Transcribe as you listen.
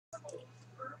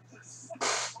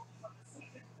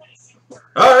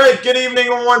Alright, good evening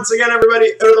once again,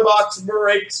 everybody. Out of the box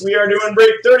breaks. We are doing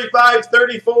break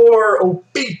 35-34,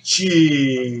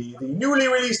 O-PEE-CHEE. The newly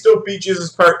released O-PEE-CHEE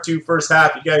is part 2, first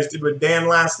half. You guys did with Dan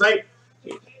last night.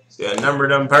 Yeah,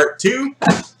 numbered on part 2.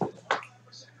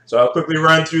 So I'll quickly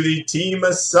run through the team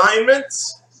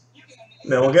assignments.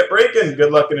 And then we'll get breaking.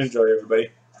 Good luck and enjoy, everybody.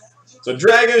 So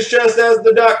Dragon's Chest has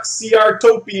the Ducks,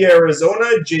 O-PEE-CHEE, Arizona,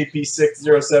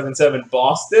 JP6077,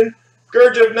 Boston.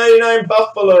 Scourge of 99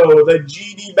 Buffalo, the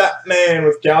GD Batman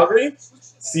with Calgary,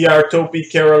 O-PEE-CHEE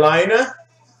Carolina,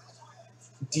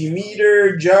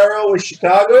 Demeter Jaro with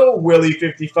Chicago, Willie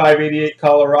 5588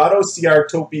 Colorado,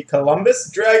 O-PEE-CHEE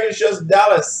Columbus, Dragon Chest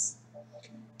Dallas,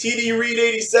 TD Reed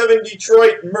 87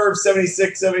 Detroit, Merv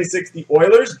 7676 the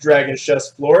Oilers, Dragon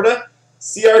Chest Florida,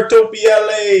 O-PEE-CHEE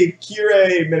LA,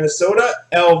 Kire Minnesota,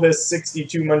 Elvis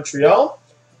 62 Montreal,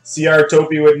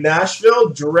 O-PEE-CHEE with Nashville,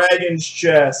 Dragon's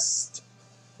Chest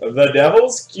the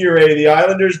Devils, Kire the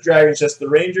Islanders, Dragon's Chest the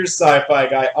Rangers, Sci-Fi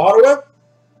Guy Ottawa,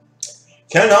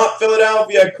 Cannot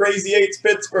Philadelphia, Crazy Eights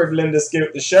Pittsburgh, Linda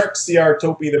Scout the Sharks,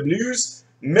 O-PEE-CHEE the Blues,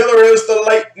 Miller House the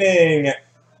Lightning,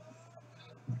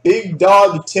 Big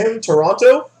Dog Tim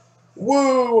Toronto,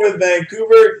 Woo with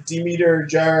Vancouver, Demeter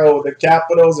Jaro the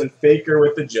Capitals, and Faker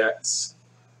with the Jets.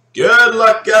 Good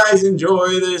luck, guys.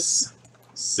 Enjoy this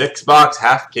 6-box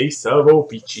half case of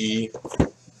O-PEE-CHEE.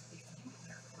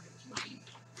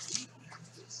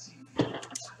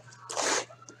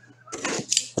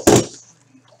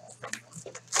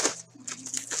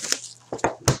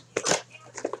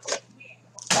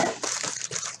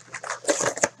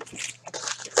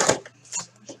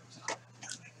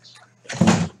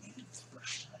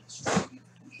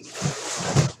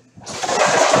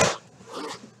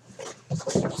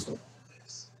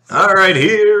 All right,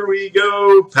 here we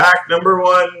go. Pack number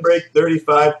 1, break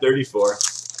 35-34.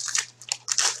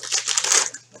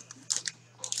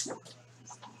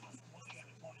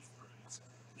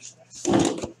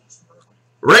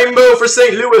 Rainbow for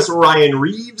St. Louis, Ryan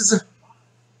Reeves.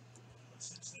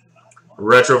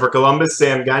 Retro for Columbus,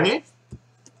 Sam Gagner.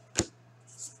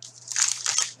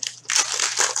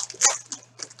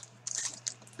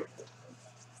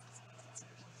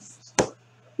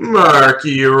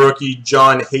 Marquee rookie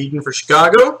John Hayden for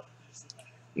Chicago.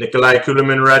 Nikolai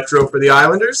Kulemin retro for the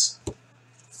Islanders.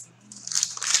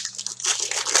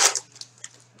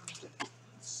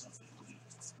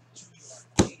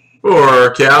 For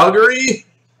Calgary,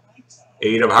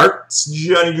 8 of Hearts,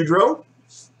 Johnny Gaudreau.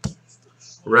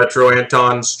 Retro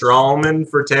Anton Strawman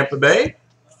for Tampa Bay.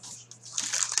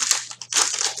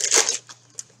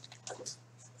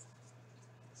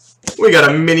 We got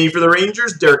a mini for the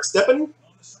Rangers, Derek Stepan.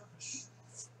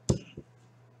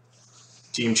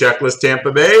 Team checklist Tampa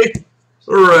Bay.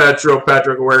 Retro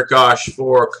Patrick Werkosh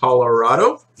for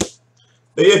Colorado.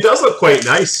 It does look quite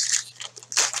nice.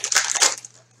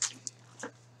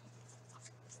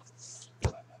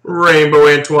 Rainbow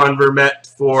Antoine Vermette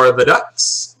for the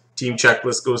Ducks. Team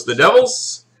checklist goes to the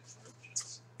Devils.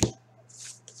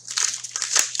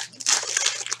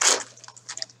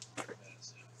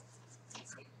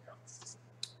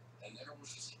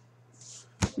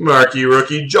 Marquee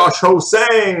rookie Josh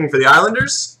Ho-Sang for the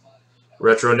Islanders.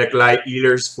 Retro Nikolai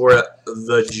Ehlers for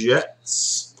the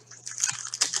Jets.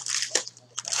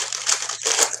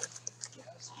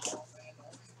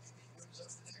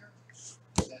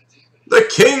 The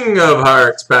King of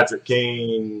Hearts, Patrick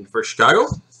Kane for Chicago.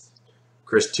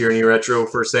 Chris Tierney retro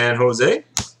for San Jose.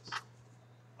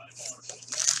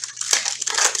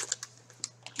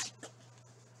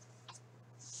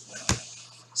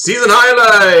 Season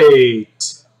highlight.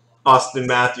 Austin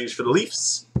Matthews for the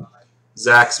Leafs.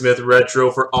 Zach Smith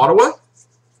retro for Ottawa.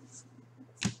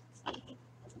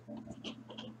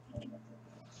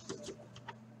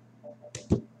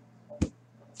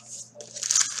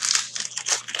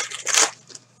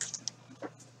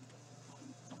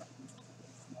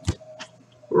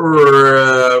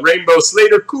 Rainbow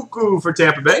Slater Cuckoo for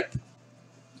Tampa Bay.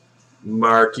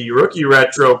 Marquee rookie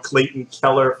retro Clayton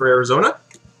Keller for Arizona.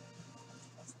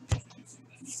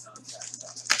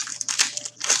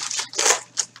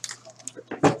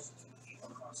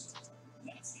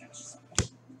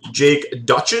 Jake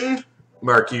Dutchin,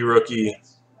 marquee rookie,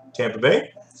 Tampa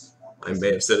Bay. I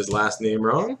may have said his last name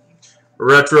wrong.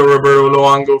 Retro Roberto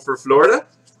Luongo for Florida.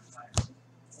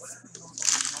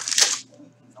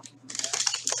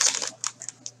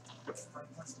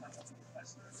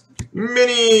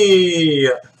 Mini,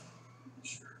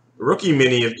 rookie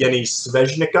mini of Evgeny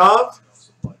Svechnikov.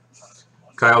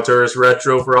 Kyle Turris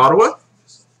retro for Ottawa.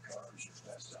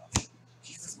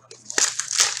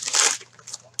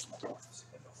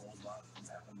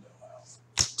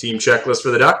 Team checklist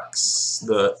for the Ducks.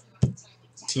 The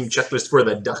team checklist for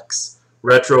the Ducks.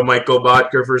 Retro Michael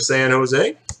Bodker for San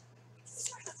Jose.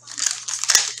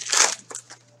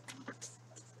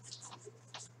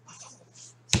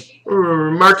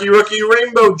 Marquee Rookie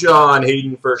Rainbow John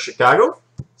Hayden for Chicago.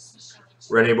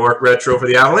 Rene Bork Retro for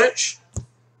the Avalanche.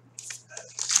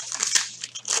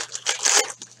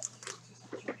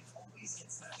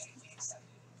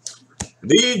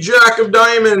 The Jack of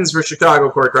Diamonds for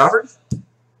Chicago, Corey Crawford.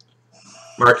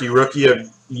 Marquee Rookie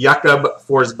of Jakob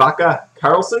Forsbacka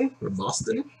Carlson for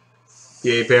Boston.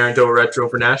 PA Parento Retro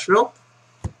for Nashville.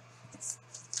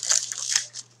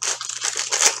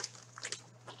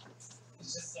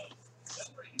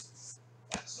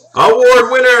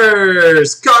 Award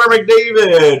winners! Connor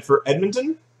McDavid for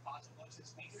Edmonton.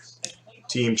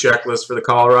 Team checklist for the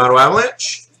Colorado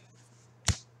Avalanche.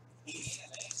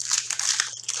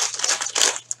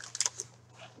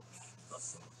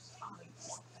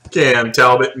 Cam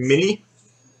Talbot Mini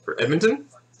for Edmonton.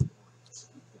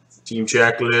 Team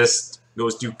checklist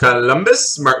goes to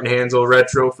Columbus. Martin Hanzal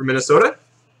Retro for Minnesota.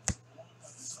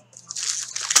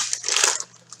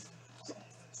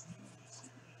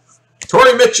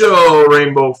 Torrey Mitchell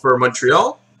Rainbow for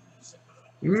Montreal.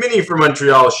 Mini for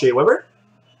Montreal, Shea Weber.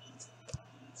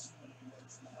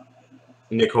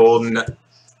 Nick Holden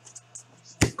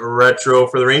Retro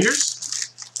for the Rangers.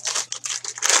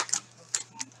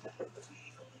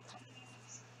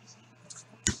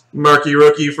 Marquee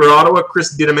Rookie for Ottawa,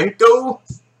 Chris Didomenko.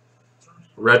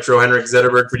 Retro Henrik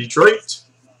Zetterberg for Detroit.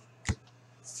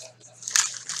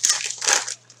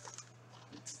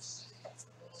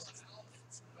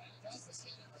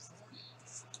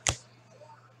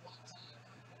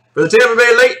 For the Tampa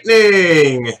Bay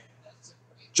Lightning,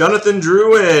 Jonathan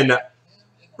Drouin,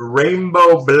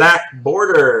 Rainbow Black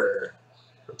Border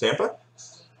for Tampa.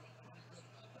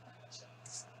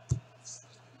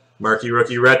 Marquee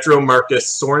Rookie Retro,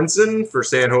 Marcus Sorensen for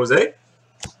San Jose.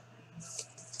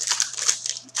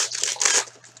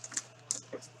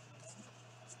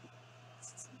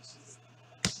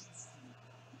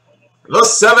 The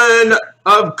 7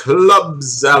 of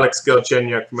Clubs, Alex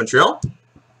Galchenyuk for Montreal.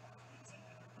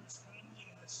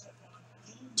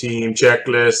 Team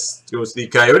checklist goes to the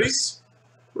Coyotes.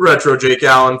 Retro Jake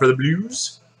Allen for the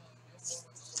Blues.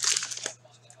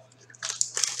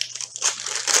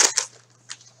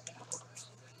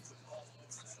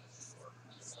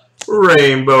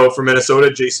 Rainbow for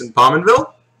Minnesota, Jason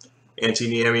Pominville.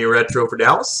 Antiniemi Retro for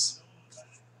Dallas.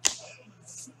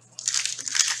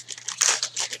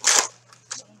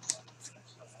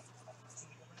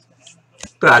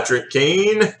 Patrick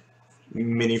Kane,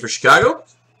 Mini for Chicago.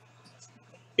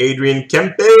 Adrian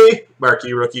Kempe,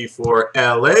 Marquee Rookie for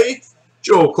LA.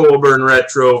 Joe Colburn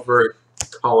Retro for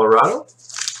Colorado.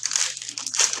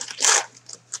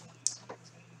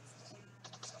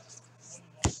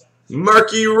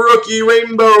 Marquee Rookie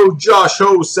Rainbow, Josh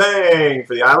Ho-Sang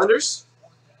for the Islanders.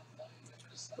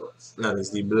 That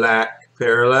is the black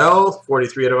parallel,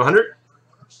 43 out of 100.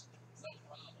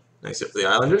 Nice hit for the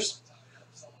Islanders.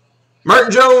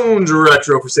 Martin Jones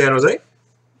Retro for San Jose.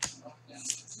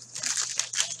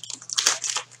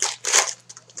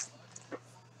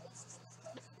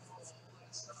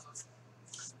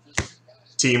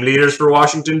 Team leaders for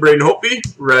Washington, Braden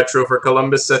Holtby. Retro for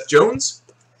Columbus, Seth Jones.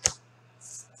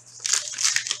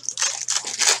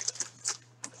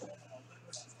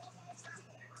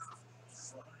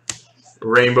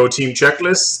 Rainbow Team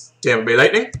Checklist, Tampa Bay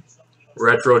Lightning.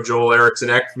 Retro Joel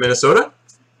Eriksson-Ek from Minnesota.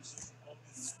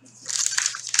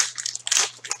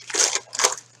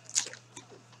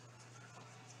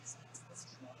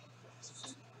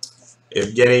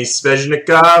 Evgeny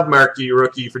Svechnikov, Marquee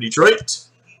Rookie for Detroit.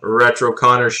 Retro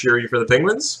Connor Sheary for the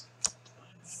Penguins.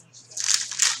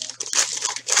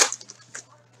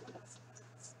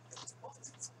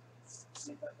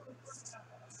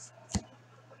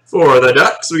 For the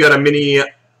Ducks, we got a mini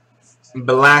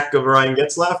black of Ryan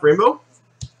Getzlaf, Rainbow.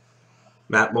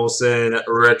 Matt Molson,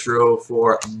 Retro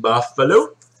for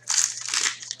Buffalo.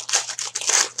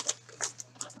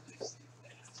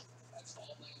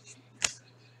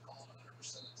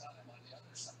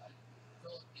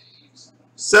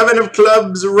 Seven of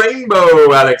Clubs,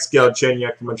 Rainbow, Alex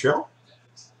Galchenyuk from Montreal.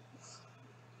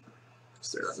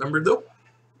 They're not numbered though.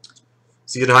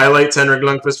 Season highlights, Henrik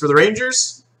Lundqvist for the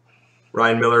Rangers.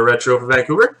 Ryan Miller Retro for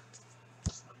Vancouver.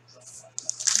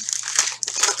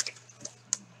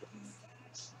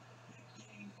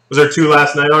 Was there 2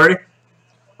 last night already?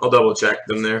 I'll double check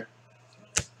them there.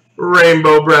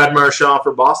 Rainbow Brad Marchand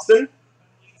for Boston.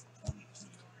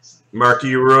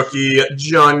 Marquee Rookie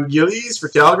John Gillies for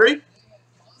Calgary.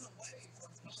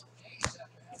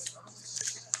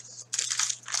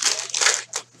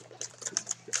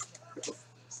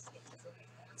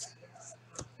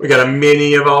 We got a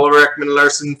mini of Oliver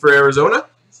Ekman-Larsson for Arizona.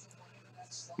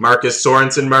 Marcus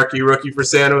Sorensen, marquee rookie for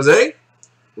San Jose.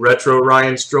 Retro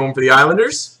Ryan Strome for the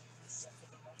Islanders.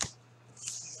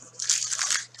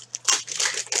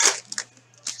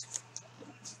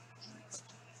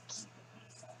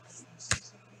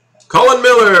 Colin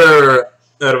Miller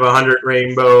out of 100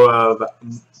 rainbow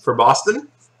for Boston.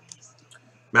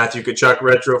 Matthew Tkachuk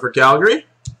retro for Calgary.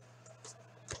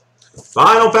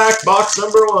 Final pack, box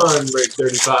number 1, break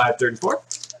 35-34.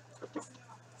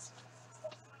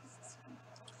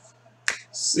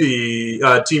 See,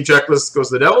 team checklist goes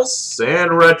to the Devils.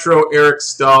 And retro Eric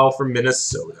Stahl from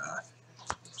Minnesota.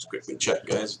 Just quickly check,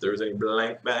 guys, if there was any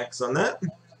blank backs on that.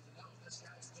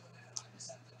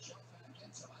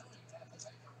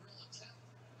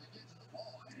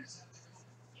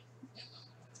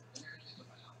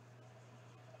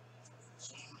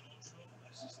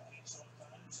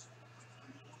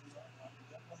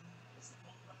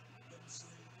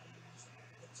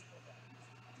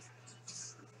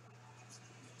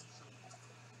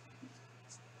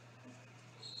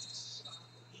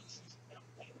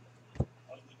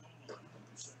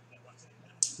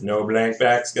 No blank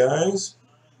backs, guys.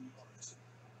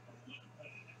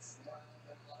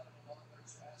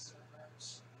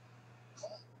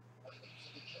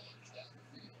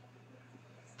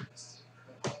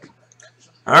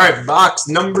 All right, box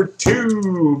number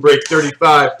 2, break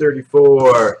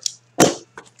 35-34.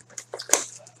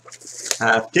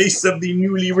 Half case of the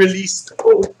newly released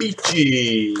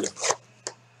O-PEE-CHEE.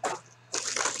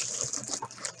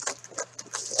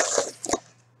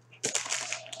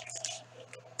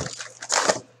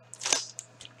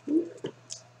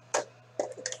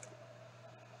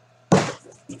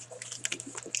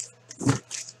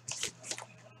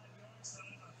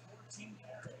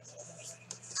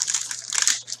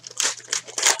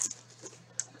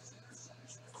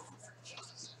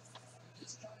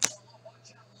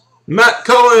 Matt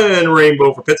Cullen,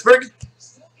 rainbow for Pittsburgh.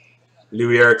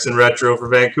 Louis Eriksson, retro for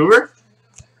Vancouver.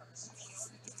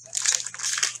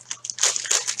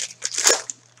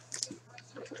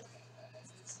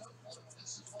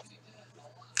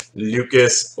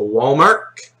 Lucas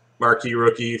Wallmark, marquee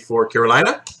rookie for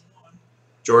Carolina.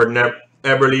 Jordan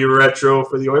Eberle, retro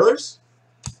for the Oilers.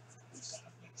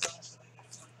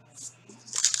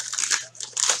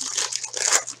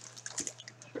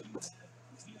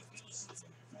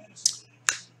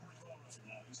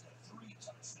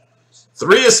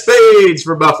 Three of spades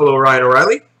for Buffalo, Ryan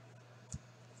O'Reilly.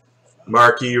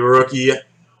 Marquee rookie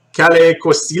Kalle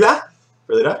Kosila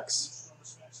for the Ducks.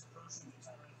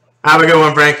 Have a good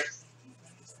one, Frank.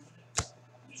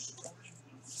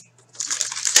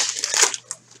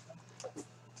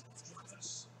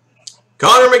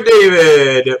 Connor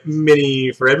McDavid,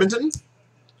 mini for Edmonton.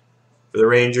 For the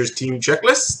Rangers team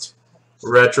checklist.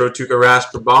 Retro Tuukka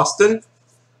Rask for Boston.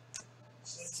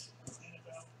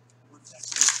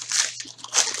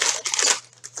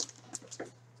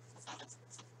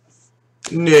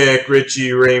 Nick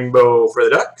Ritchie, rainbow for the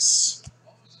Ducks.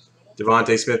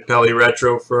 Devontae Smith-Pelly,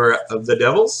 retro for the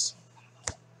Devils.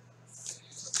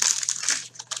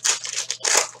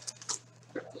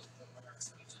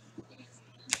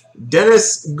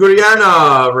 Dennis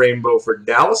Guriana, rainbow for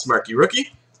Dallas, marquee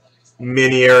rookie.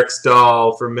 Mini Eric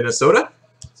Stahl for Minnesota.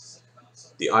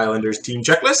 The Islanders team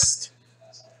checklist.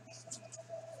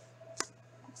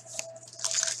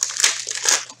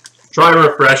 Try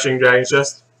refreshing, Dragons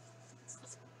Chest.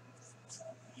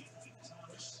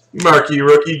 Marquee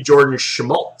rookie Jordan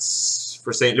Schmaltz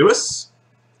for St. Louis.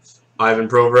 Ivan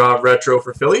Provorov, retro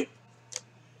for Philly.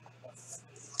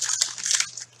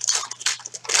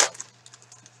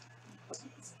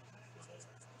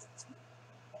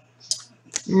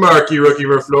 Marquee rookie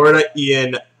for Florida,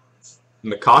 Ian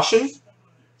McCoshen.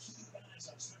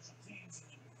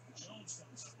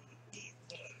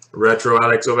 Retro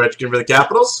Alex Ovechkin for the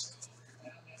Capitals.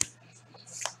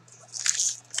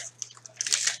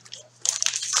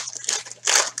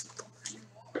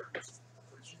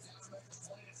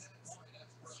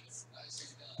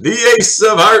 The Ace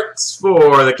of Hearts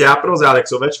for the Capitals,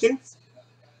 Alex Ovechkin.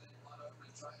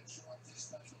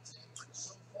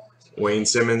 Wayne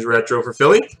Simmons, retro for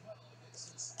Philly.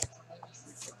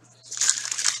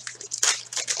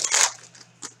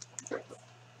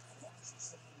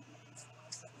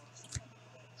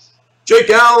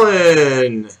 Jake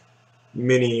Allen,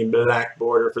 mini black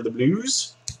border for the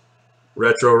Blues.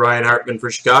 Retro Ryan Hartman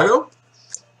for Chicago.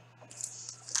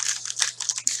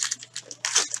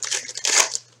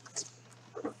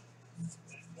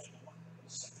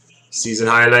 Season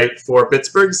highlight for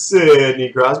Pittsburgh, Sidney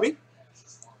Crosby.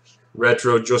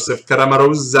 Retro Joseph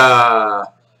Caramarosa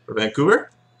for Vancouver.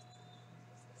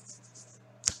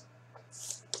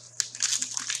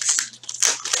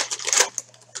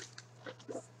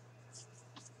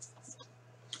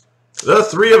 The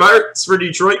 3 of Hearts for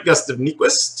Detroit, Gustav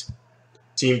Nyquist.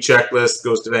 Team checklist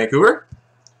goes to Vancouver.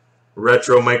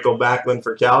 Retro Michael Backlund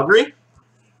for Calgary.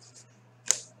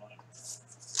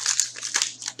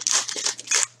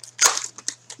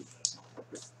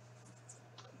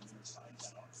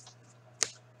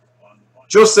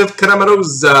 Joseph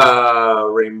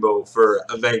Cramarosa, rainbow for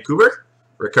Vancouver.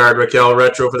 Ricard Raquel,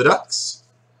 retro for the Ducks.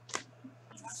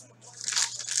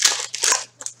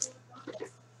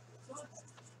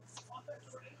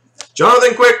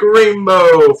 Jonathan Quick,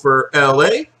 rainbow for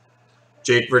LA.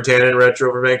 Jake Virtanen,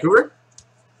 retro for Vancouver.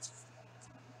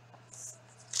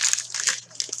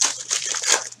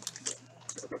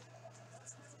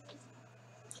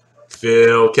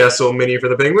 Phil Kessel, mini for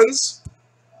the Penguins.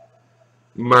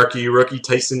 Marquee rookie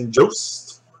Tyson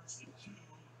Jost,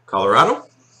 Colorado.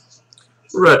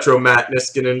 Retro Matt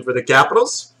Niskanen for the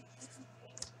Capitals.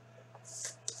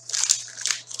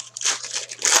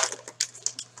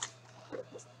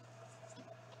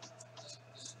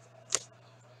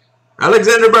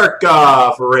 Alexander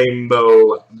Barkov,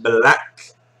 rainbow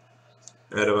black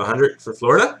out of 100 for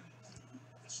Florida.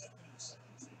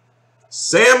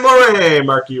 Sam Morin,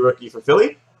 marquee rookie for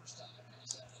Philly.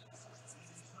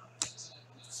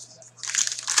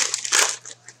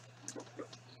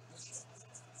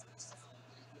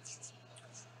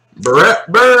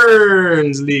 Brett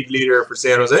Burns, league leader for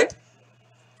San Jose.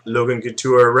 Logan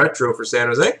Couture, retro for San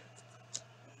Jose.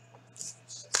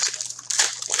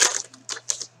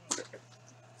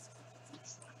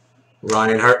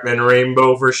 Ryan Hartman,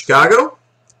 rainbow for Chicago.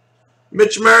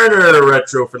 Mitch Marner,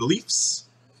 retro for the Leafs.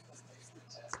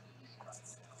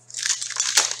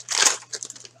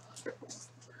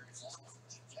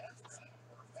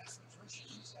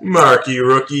 Marquee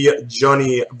rookie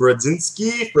Johnny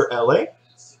Brodzinski for LA.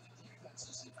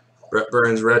 Brett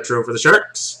Burns, retro for the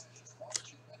Sharks.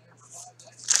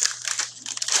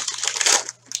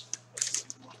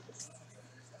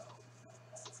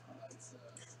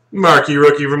 Marquee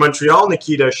rookie for Montreal,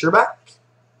 Nikita Sherbak.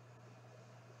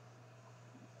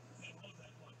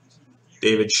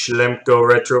 David Schlemko,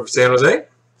 retro for San Jose.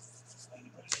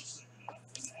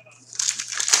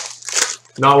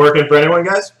 Not working for anyone,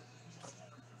 guys?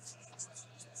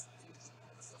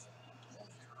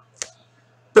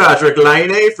 Patrick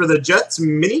Laine for the Jets,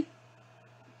 mini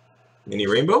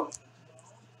rainbow.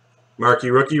 Marquee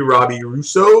rookie Robbie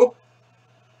Russo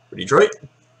for Detroit.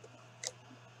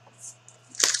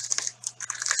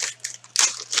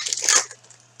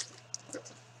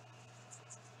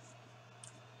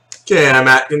 Cam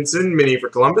Atkinson, mini for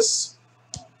Columbus.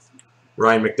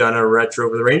 Ryan McDonough, retro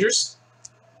for the Rangers.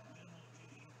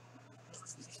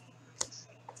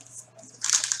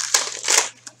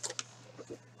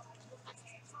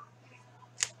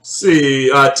 See,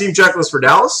 team checklist for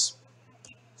Dallas.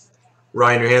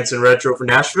 Ryan Johansson, retro for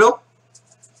Nashville.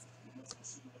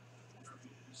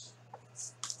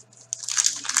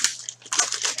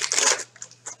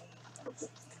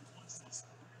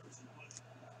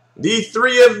 The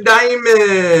 3 of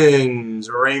Diamonds,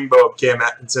 rainbow of Cam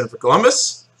Atkinson for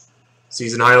Columbus.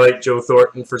 Season highlight Joe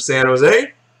Thornton for San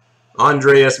Jose.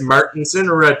 Andreas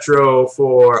Martinson, retro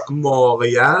for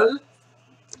Montreal.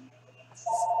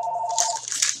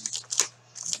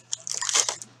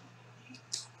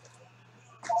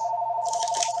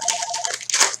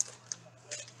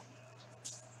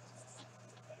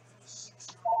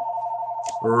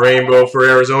 Rainbow for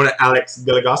Arizona, Alex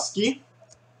Goligoski.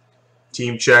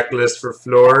 Team checklist for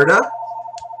Florida.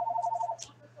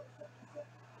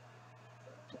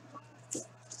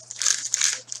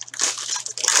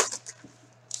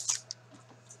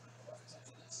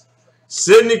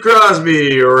 Sidney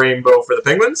Crosby, rainbow for the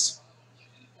Penguins.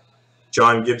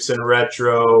 John Gibson,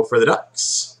 retro for the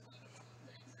Ducks.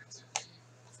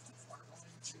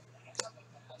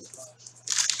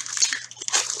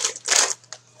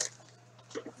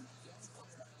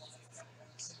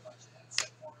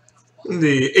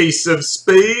 The ace of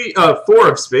spades, 4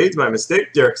 of spades, my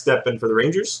mistake. Derek Stepan for the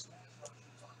Rangers.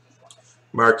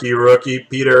 Marquee rookie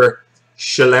Peter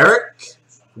Schlerik,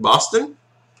 Boston.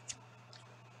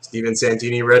 Steven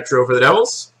Santini, retro for the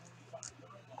Devils.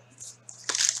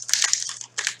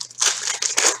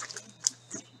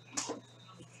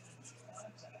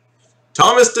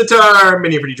 Thomas Tatar,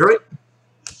 mini for Detroit.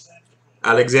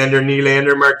 Alexander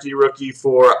Nylander, marquee rookie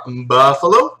for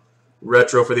Buffalo.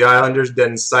 Retro for the Islanders,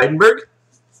 Den Seidenberg.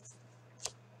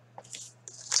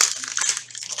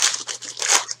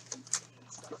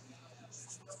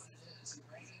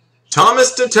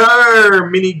 Thomas Tatar,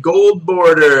 mini gold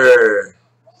border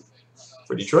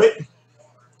for Detroit.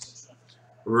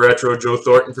 Retro Joe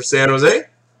Thornton for San Jose.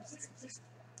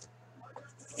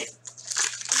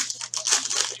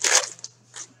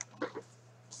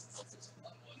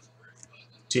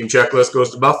 Team checklist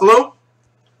goes to Buffalo.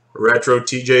 Retro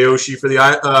TJ Oshie for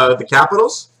the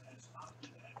Capitals.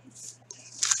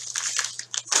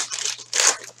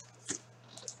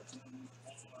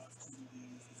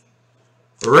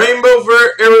 Rainbow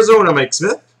for Arizona, Mike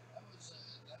Smith.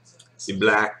 See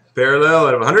black parallel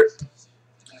out of 100.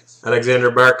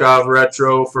 Alexander Barkov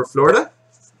retro for Florida.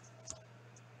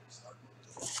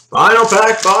 Final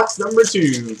pack, box number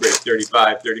 2, break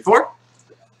 35-34.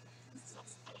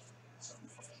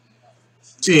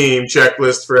 Team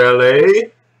checklist for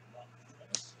LA.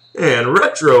 And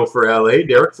retro for LA,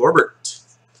 Derek Forbert.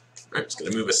 All right, just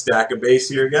going to move a stack of base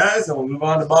here, guys, and we'll move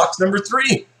on to box number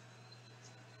 3.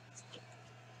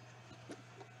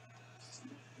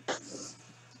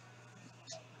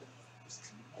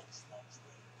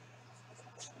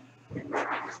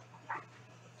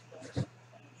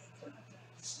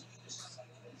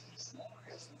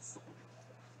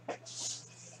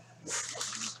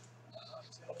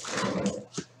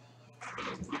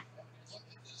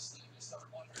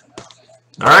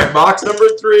 All right, box number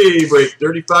 3, break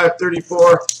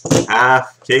 35-34,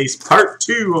 half case part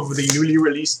 2 of the newly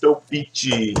released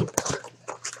O-PEE-CHEE.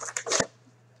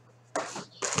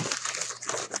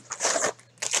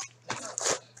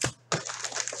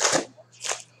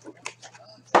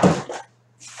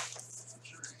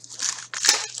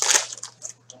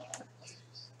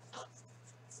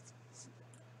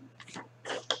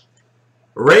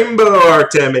 Rainbow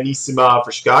Artem Anisimov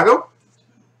for Chicago.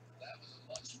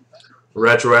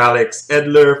 Retro Alex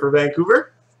Edler for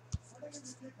Vancouver.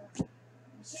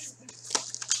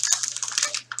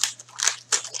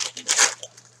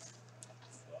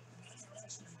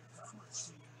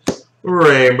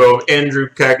 Rainbow Andrew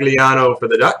Cagliano for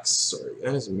the Ducks. Sorry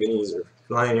guys, minis are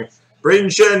flying here. Braden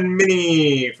Shen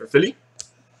mini for Philly.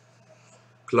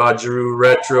 Claude Giroux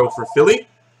retro for Philly.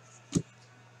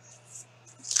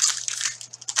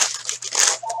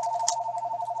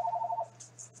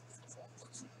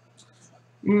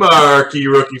 Marquee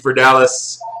rookie for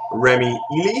Dallas, Remy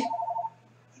Ely.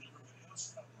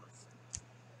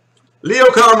 Leo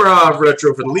Komarov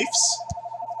retro for the Leafs.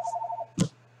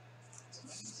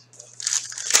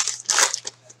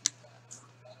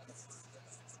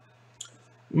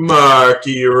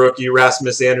 Marquee rookie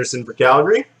Rasmus Anderson for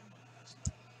Calgary.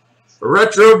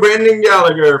 Retro Brandon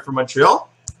Gallagher for Montreal.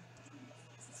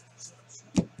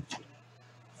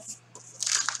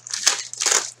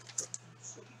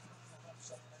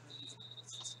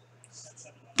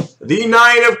 The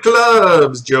 9 of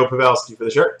Clubs, Joe Pavelski for the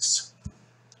Sharks.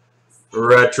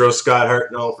 Retro Scott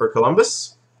Hartnell for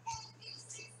Columbus.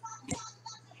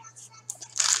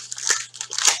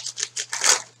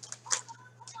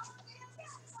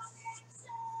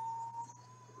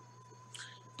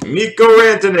 Mikko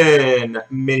Rantanen,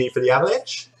 mini for the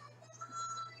Avalanche.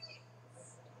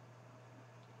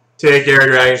 Take care,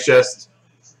 Dragon's Chest.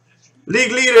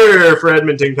 League leader for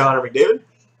Edmonton, Connor McDavid.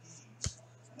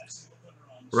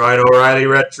 Ryan O'Reilly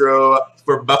retro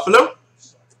for Buffalo.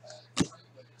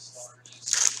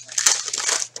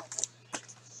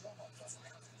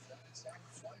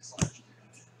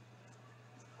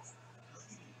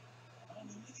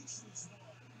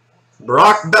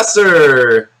 Brock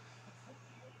Besser.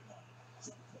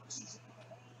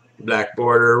 Black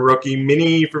border rookie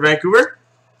mini for Vancouver.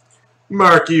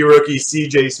 Marquee rookie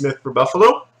CJ Smith for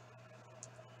Buffalo.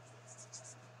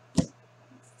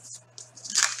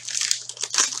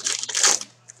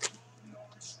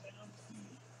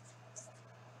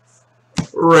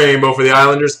 Rainbow for the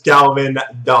Islanders, Calvin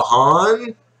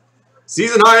DeHaan.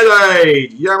 Season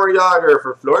highlight, Jaromir Jagr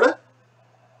for Florida.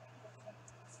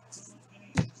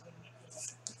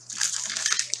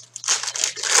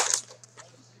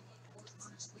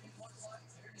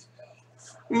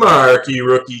 Marquee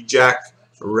rookie Jack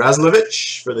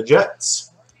Razlovich for the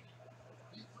Jets.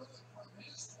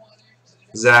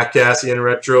 Zach Cassian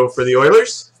retro for the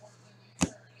Oilers.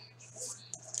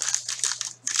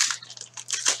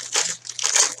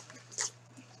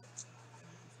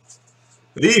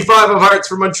 The 5 of Hearts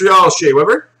for Montreal, Shea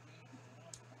Weber.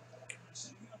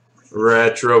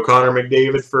 Retro Connor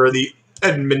McDavid for the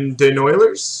Edmonton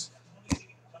Oilers.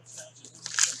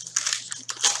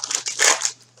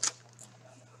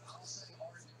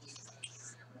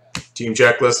 Team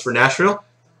checklist for Nashville.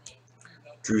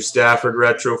 Drew Stafford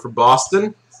retro for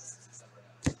Boston.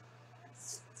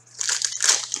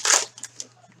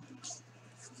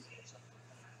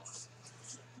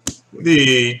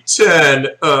 The 10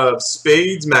 of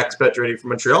Spades, Max Pacioretty for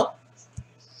Montreal.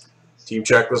 Team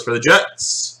checklist for the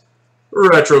Jets.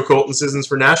 Retro Colton Sissons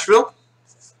for Nashville.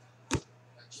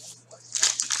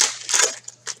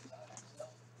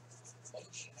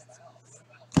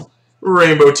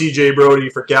 Rainbow TJ Brody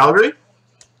for Calgary.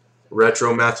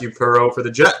 Retro Matthew Perreault for the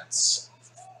Jets.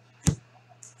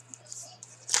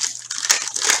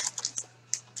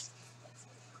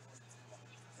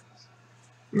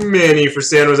 Mini for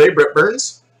San Jose, Brett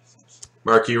Burns.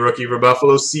 Marquee rookie for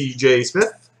Buffalo, CJ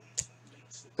Smith.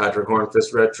 Patrick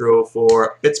Hornfist retro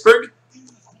for Pittsburgh.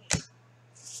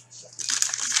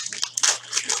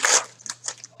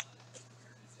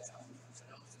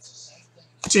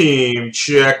 Team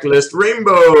checklist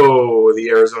rainbow, the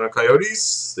Arizona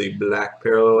Coyotes, the black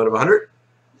parallel out of 100.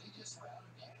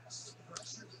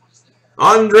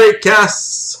 Andre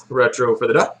Cass retro for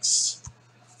the Ducks.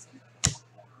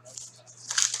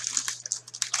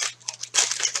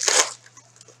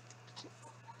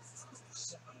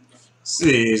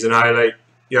 Season highlight,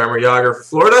 Jaromir Jagr for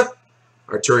Florida.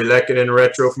 Arturi Lehkonen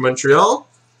retro for Montreal.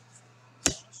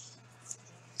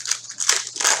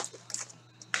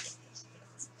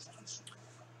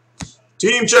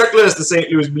 Team checklist, the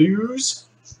St. Louis Blues.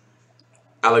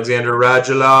 Alexander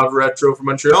Radulov retro for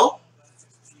Montreal.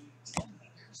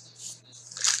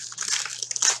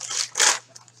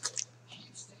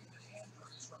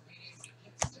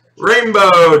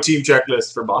 Rainbow team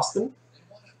checklist for Boston.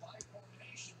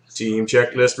 Team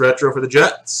checklist retro for the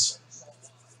Jets.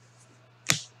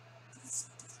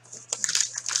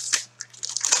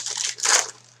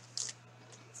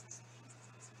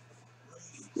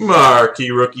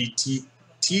 Marquee rookie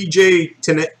TJ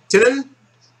Tinen,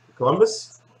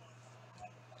 Columbus.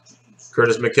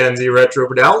 Curtis McKenzie retro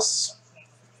for Dallas.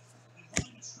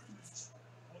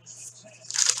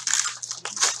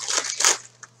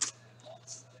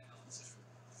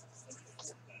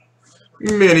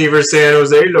 Mini for San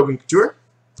Jose, Logan Couture.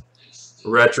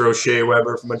 Retro Shea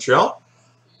Weber for Montreal.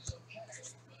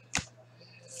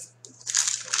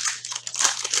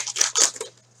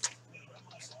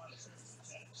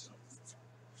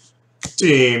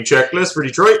 Team checklist for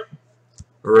Detroit.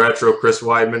 Retro Chris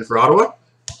Weidman for Ottawa.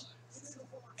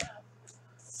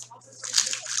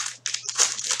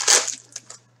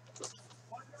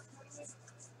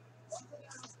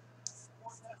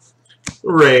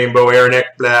 Rainbow Aaron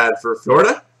Ekblad for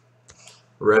Florida.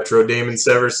 Retro Damon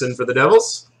Severson for the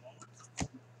Devils.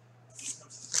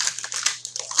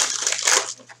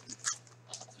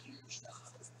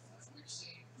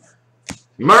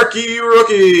 Marquee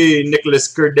rookie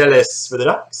Nicholas Kurdelis for the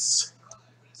Ducks.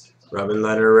 Robin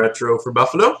Leonard retro for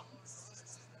Buffalo.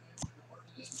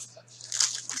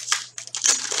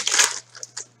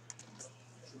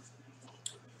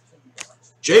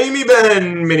 Jamie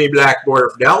Benn mini black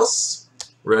border for Dallas.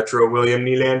 Retro William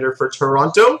Nylander for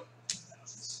Toronto.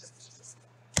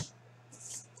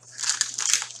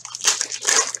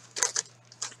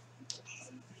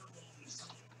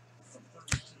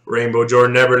 Rainbow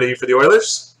Jordan Eberle for the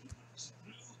Oilers.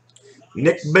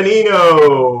 Nick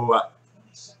Bonino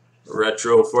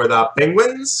retro for the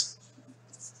Penguins.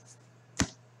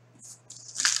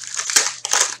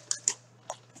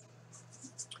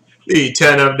 The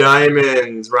 10 of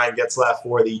diamonds, Ryan Getzlaf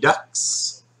for the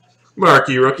Ducks.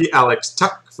 Marquee rookie Alex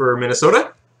Tuck for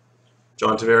Minnesota.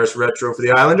 John Tavares retro for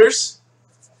the Islanders.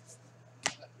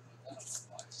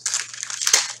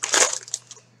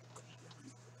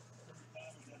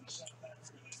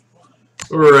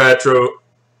 Retro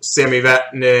Sammy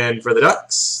Vatanen for the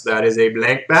Ducks. That is a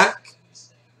blank back.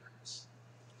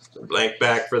 Blank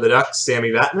back for the Ducks, Sammy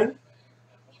Vatanen.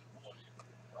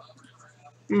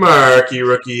 Marquee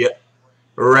rookie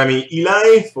Remy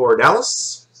Eli for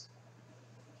Dallas.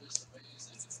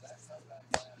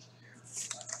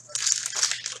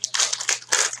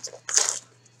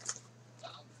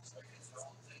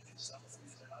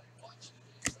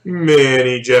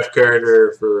 Mini Jeff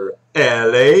Carter for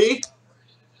LA.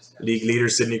 League leader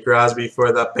Sidney Crosby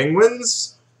for the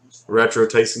Penguins. Retro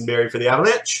Tyson Barrie for the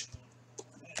Avalanche.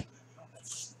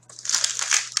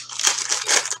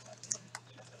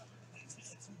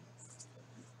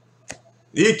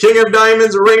 The King of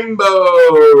Diamonds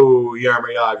Rainbow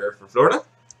Jaromir Jagr for Florida.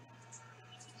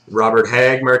 Robert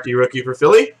Hagg, marquee rookie for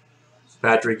Philly.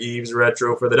 Patrick Eaves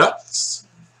retro for the Ducks.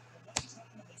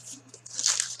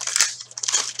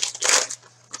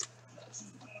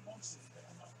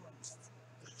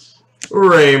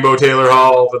 Rainbow Taylor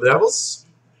Hall for the Devils.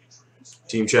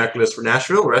 Team checklist for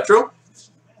Nashville, retro.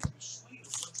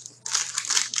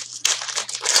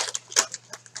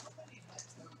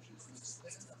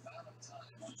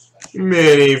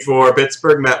 Mini for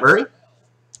Pittsburgh, Matt Murray.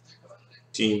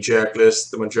 Team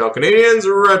checklist, the Montreal Canadiens,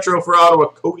 retro for Ottawa,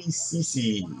 Cody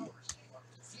Ceci.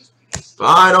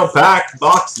 Final pack,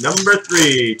 box number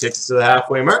 3. Takes us to the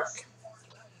halfway mark.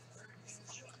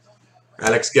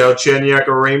 Alex Galchenyuk,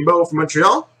 a rainbow for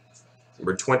Montreal.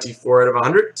 Number 24 out of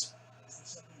 100.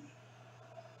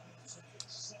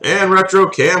 And retro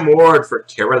Cam Ward for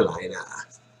Carolina.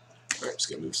 All right, just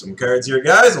going to move some cards here,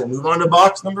 guys. We'll move on to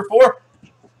box number 4.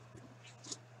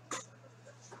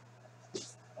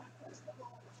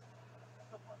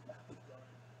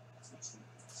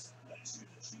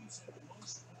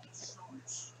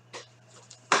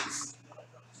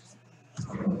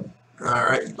 All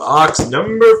right, box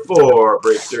number 4,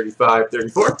 break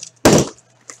 35-34.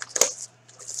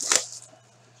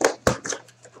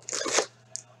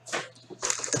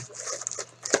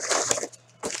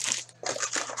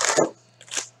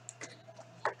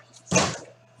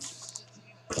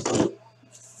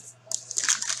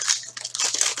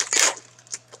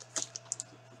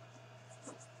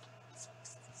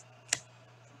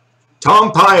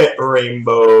 Tom Pyatt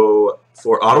Rainbow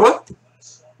for Ottawa.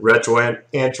 Retro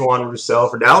Antoine Roussel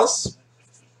for Dallas.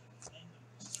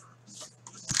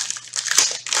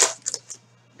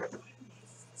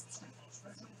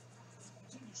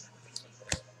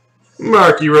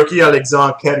 Marquee rookie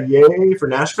Alexandre Carrier for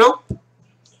Nashville.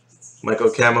 Michael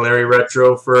Camilleri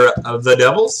retro for the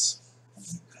Devils.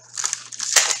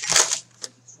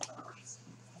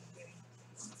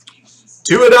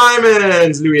 Two of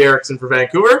diamonds, Louis Eriksson for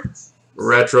Vancouver.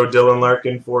 Retro Dylan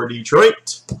Larkin for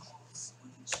Detroit.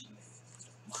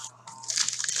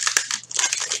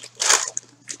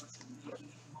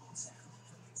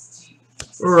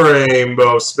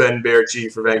 Rainbow Sven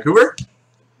Baertschi for Vancouver.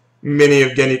 Mini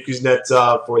of Evgeny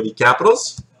Kuznetsov for the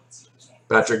Capitals.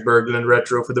 Patrick Berglund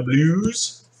retro for the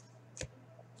Blues.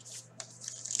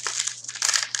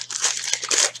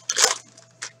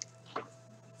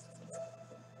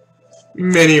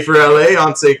 Mini for LA,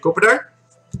 Ansei Kopitar.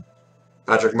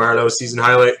 Patrick Marleau season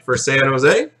highlight for San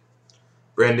Jose.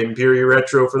 Brandon Peary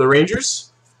retro for the Rangers.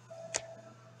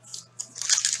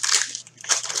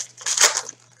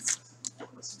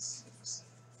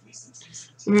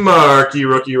 Marquee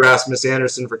rookie Rasmus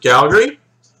Anderson for Calgary.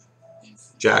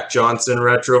 Jack Johnson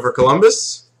retro for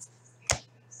Columbus.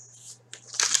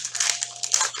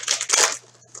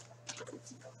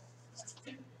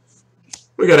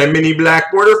 We got a mini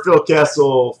black border, Phil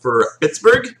Kessel for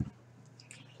Pittsburgh.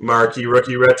 Marquee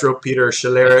rookie retro, Peter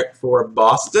Shalerick for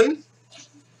Boston.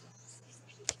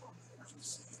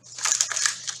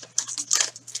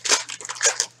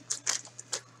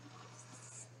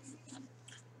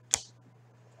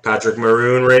 Patrick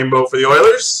Maroon rainbow for the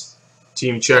Oilers.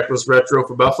 Team checklist retro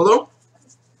for Buffalo.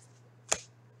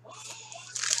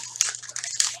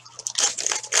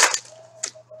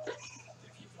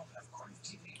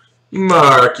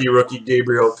 Marquee rookie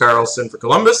Gabriel Carlson for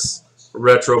Columbus.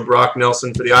 Retro Brock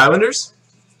Nelson for the Islanders.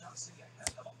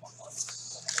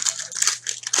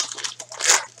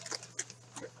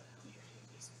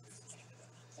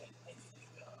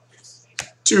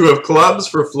 Two of clubs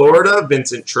for Florida,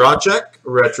 Vincent Trocheck.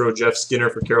 Retro Jeff Skinner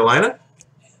for Carolina.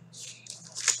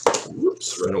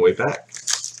 Whoops, run away back.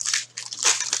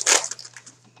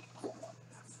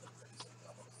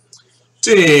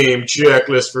 Team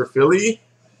checklist for Philly.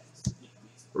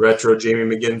 Retro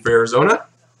Jamie McGinn for Arizona.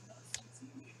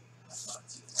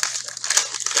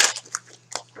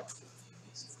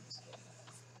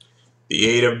 The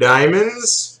 8 of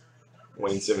diamonds.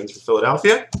 Wayne Simmons for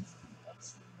Philadelphia.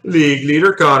 League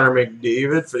leader Connor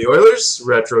McDavid for the Oilers.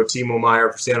 Retro Timo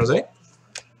Meier for San Jose.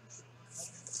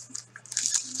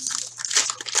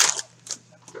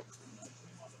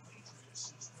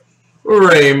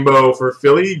 Rainbow for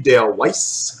Philly, Dale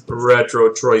Weiss.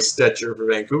 Retro Troy Stetcher for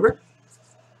Vancouver.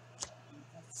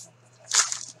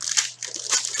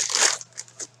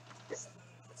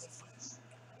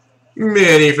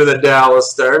 Mini for the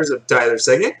Dallas Stars of Tyler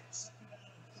Seguin.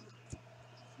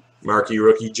 Marquee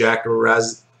rookie Jack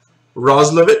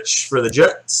Roslovich for the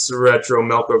Jets. Retro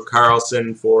Melko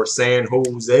Carlson for San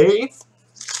Jose.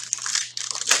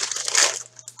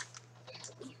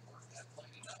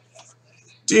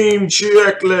 Team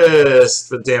checklist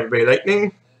for the Tampa Bay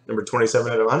Lightning. Number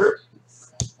 27 out of 100.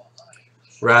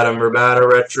 Radom Verbata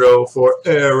retro for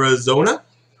Arizona.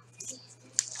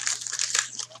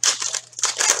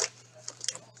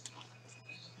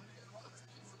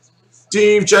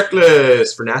 Team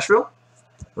checklist for Nashville.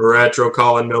 Retro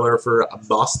Colin Miller for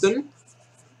Boston.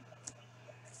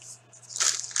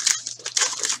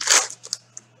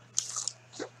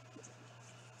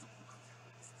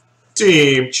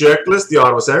 Team checklist, the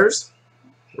Ottawa Senators.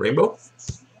 Rainbow.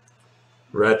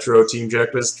 Retro team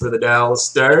checklist for the Dallas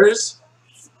Stars.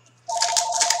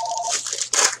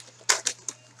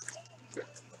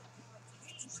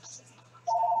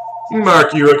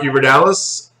 Marquee rookie for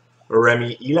Dallas.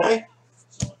 Remy Eli.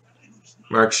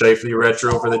 Mark Scheifele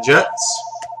retro for the Jets.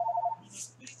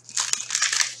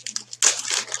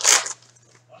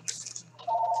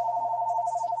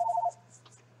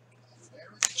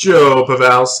 Joe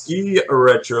Pavelski, a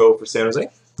retro for San Jose.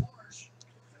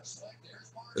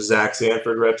 Zach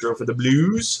Sanford, retro for the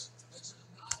Blues.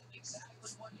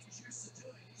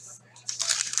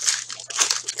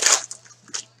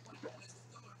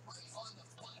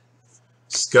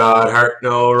 Scott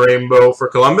Hartnell, rainbow for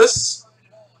Columbus.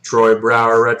 Troy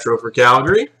Brouwer, retro for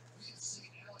Calgary.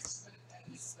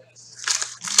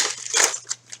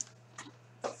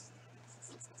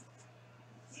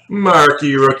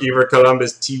 Marquee rookie for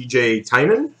Columbus, TJ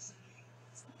Tynan.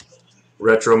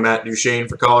 Retro Matt Duchene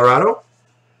for Colorado.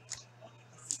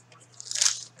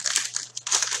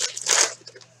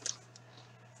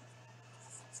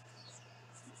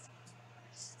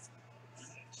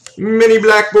 Mini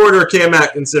black border, Cam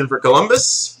Atkinson for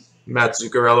Columbus. Matt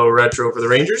Zuccarello, retro for the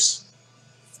Rangers.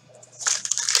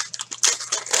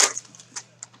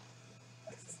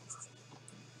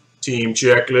 Team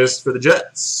checklist for the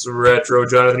Jets. Retro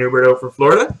Jonathan Huberdeau for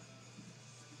Florida.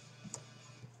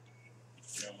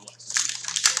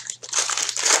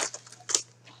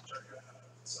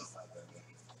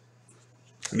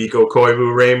 Mikko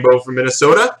Koivu, rainbow for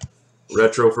Minnesota.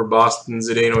 Retro for Boston,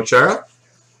 Zdeno Chara.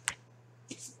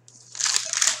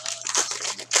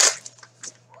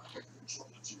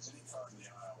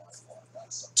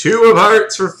 Two of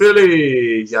hearts for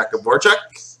Philly, Jakub Voracek.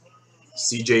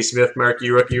 CJ Smith, marquee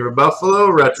rookie for Buffalo.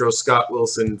 Retro Scott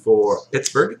Wilson for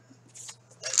Pittsburgh.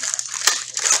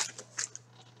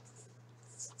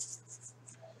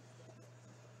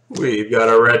 We've got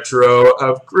a retro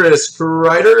of Chris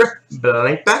Kreider,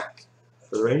 blank back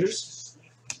for the Rangers.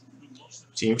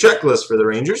 Team checklist for the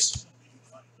Rangers.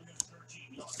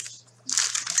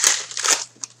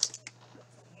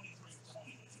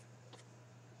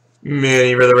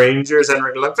 Mini for the Rangers,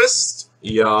 Henrik Lundqvist.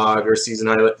 Yager, season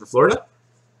highlight for Florida.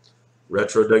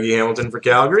 Retro Dougie Hamilton for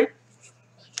Calgary.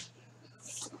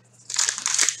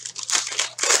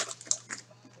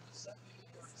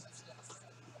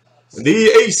 The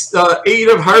ace, 8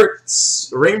 of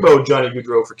hearts, rainbow Johnny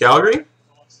Gaudreau for Calgary.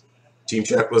 Team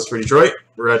checklist for Detroit.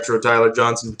 Retro Tyler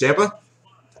Johnson for Tampa.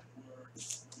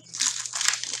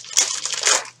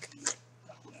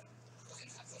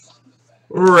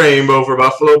 Rainbow for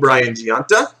Buffalo, Brian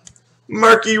Giunta.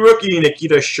 Marquee rookie,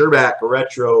 Nikita Sherbak,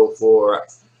 retro for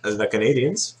the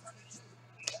Canadiens.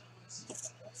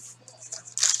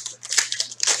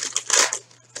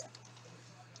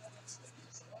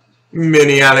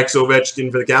 Mini Alex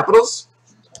Ovechkin for the Capitals.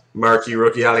 Marquee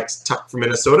rookie, Alex Tuck for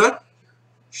Minnesota.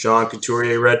 Sean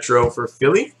Couturier, retro for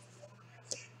Philly.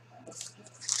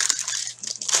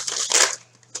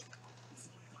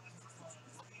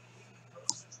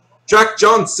 Jack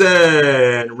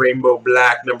Johnson, rainbow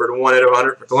black, numbered 1 out of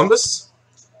 100 for Columbus.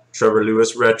 Trevor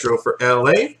Lewis, retro for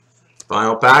LA.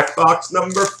 Final pack, box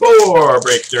number 4,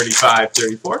 break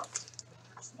 35-34.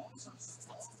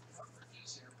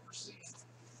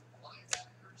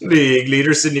 League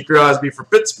leader Sidney Crosby for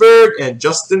Pittsburgh and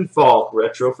Justin Falk,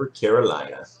 retro for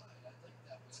Carolina.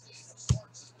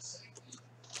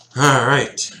 All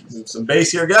right, move some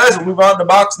base here, guys. We'll move on to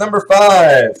box number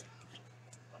 5.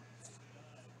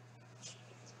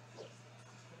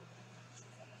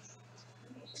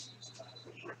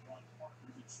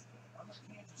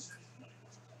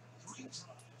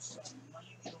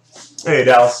 Hey,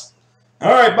 Dallas.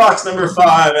 All right, box number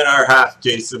 5 in our half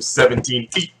case of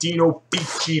 17-18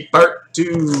 O-PEE-CHEE Part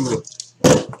 2.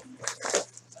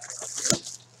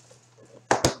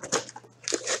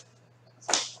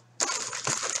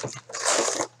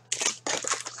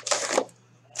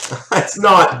 It's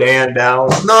not Dan,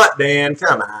 Dallas. Not Dan.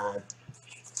 Come on.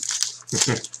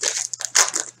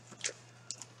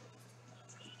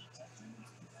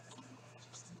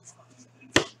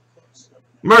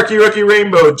 Marquee rookie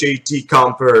rainbow, JT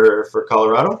Compher for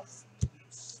Colorado.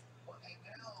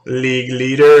 League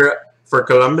leader for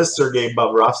Columbus, Sergei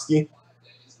Bobrovsky.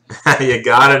 You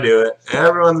gotta do it.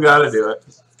 Everyone's gotta do it.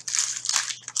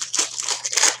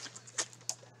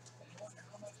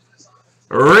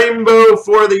 Rainbow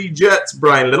for the Jets,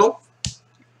 Brian Little.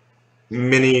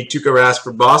 Mini Tuukka Rask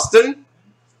for Boston.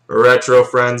 Retro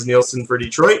Franz Nielsen for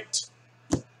Detroit.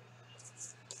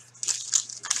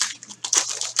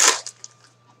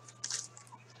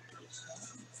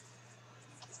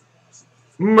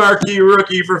 Marquee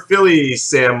rookie for Philly,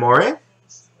 Sam Morey.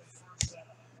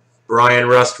 Brian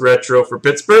Rust retro for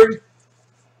Pittsburgh.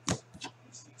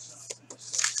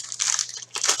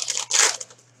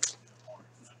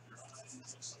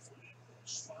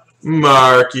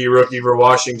 Marquee rookie for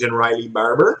Washington, Riley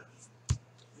Barber.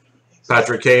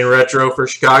 Patrick Kane retro for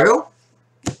Chicago.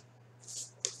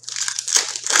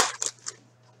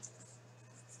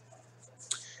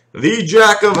 The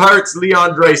Jack of Hearts,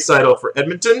 Leon Draisaitl for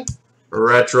Edmonton.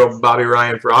 Retro Bobby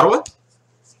Ryan for Ottawa.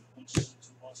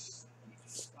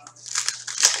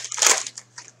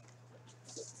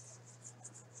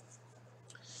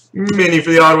 Mini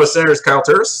for the Ottawa Senators, Kyle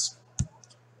Turris.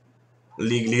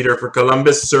 League leader for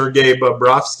Columbus, Sergei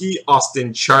Bobrovsky.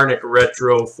 Austin Charnik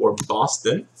retro for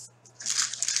Boston.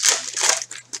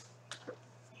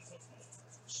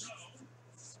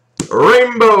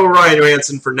 Rainbow Ryan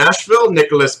Johansson for Nashville.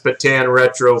 Nicholas Patan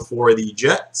retro for the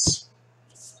Jets.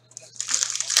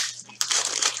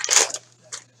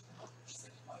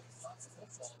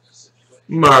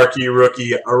 Marquee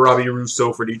rookie Robbie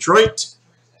Rousseau for Detroit.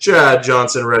 Chad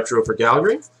Johnson retro for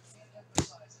Calgary.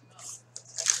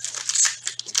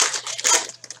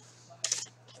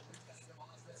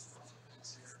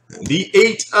 The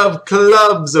 8 of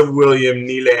clubs of William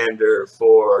Nylander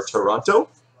for Toronto.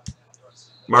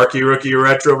 Marquee rookie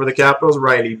retro for the Capitals,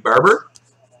 Riley Barber.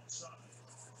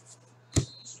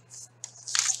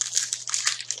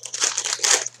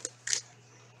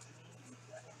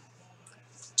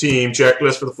 Team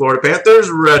checklist for the Florida Panthers,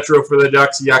 retro for the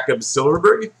Ducks, Jakob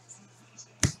Silverberg.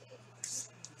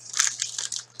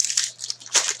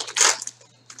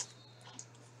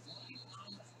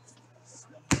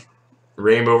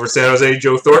 Rainbow for San Jose,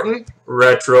 Joe Thornton.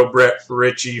 Retro Brett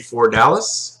Ritchie for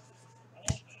Dallas.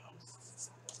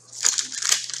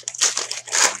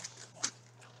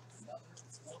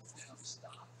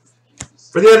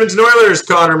 For the Edmonton Oilers,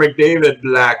 Connor McDavid,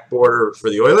 black border for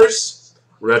the Oilers.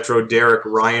 Retro Derek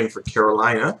Ryan for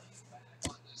Carolina.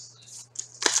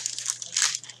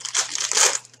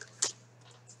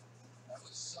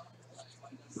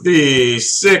 The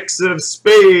 6 of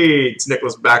spades,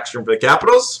 Nicholas Backstrom for the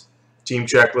Capitals. Team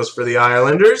checklist for the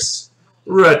Islanders.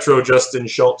 Retro Justin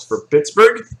Schultz for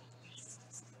Pittsburgh.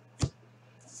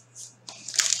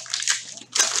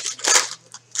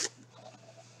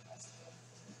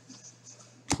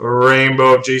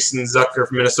 Rainbow of Jason Zucker for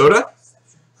Minnesota.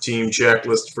 Team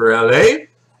checklist for LA.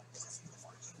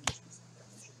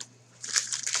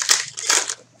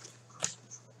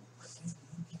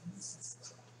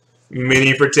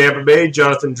 Mini for Tampa Bay,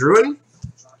 Jonathan Drouin.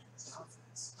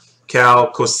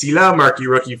 Cal Cosilla, marquee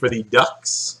rookie for the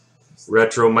Ducks.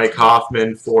 Retro Mike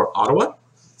Hoffman for Ottawa.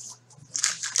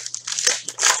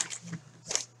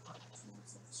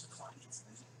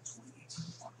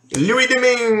 Louis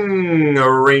Domingue, a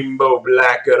rainbow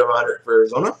black out of 100 for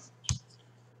Arizona.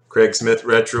 Craig Smith,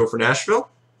 retro for Nashville.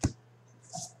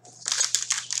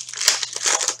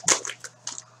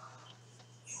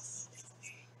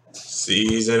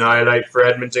 Season highlight for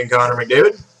Edmonton, Connor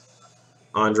McDavid.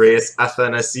 Andreas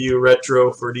Athanasiou,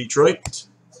 retro for Detroit.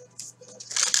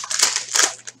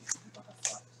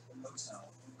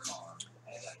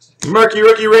 Marquee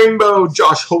rookie rainbow,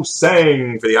 Josh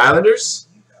Ho-Sang for the Islanders.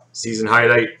 Season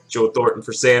highlight, Joe Thornton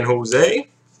for San Jose.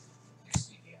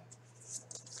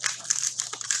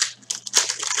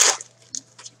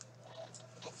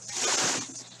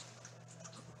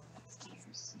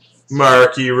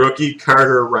 Marquee rookie,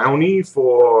 Carter Rowney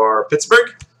for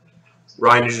Pittsburgh.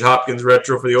 Ryan Nugent-Hopkins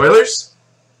retro for the Oilers.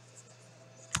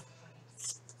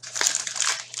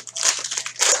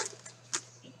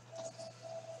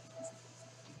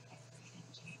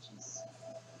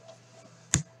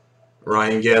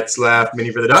 Ryan Getzlaf,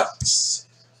 mini for the Ducks.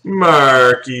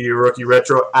 Marquee rookie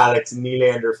retro, Alex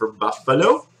Nylander for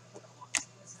Buffalo.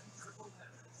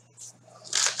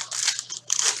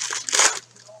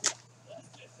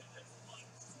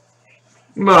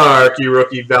 Marquee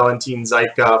rookie, Valentin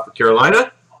Zaykov for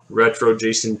Carolina. Retro,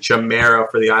 Jason Chamera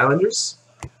for the Islanders.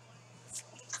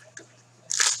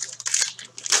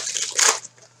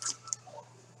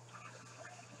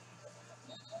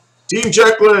 Team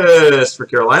checklist for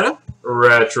Carolina.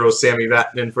 Retro, Sammy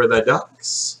Vatanen for the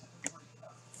Ducks.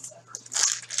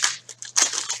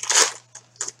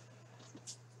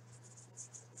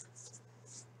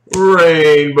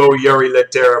 Rainbow, Yuri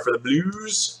Lettera for the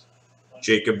Blues.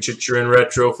 Jacob Chicherin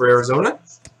retro for Arizona.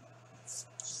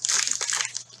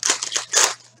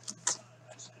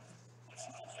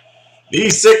 The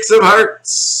 6 of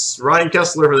Hearts, Ryan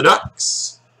Kessler for the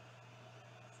Ducks.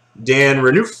 Dan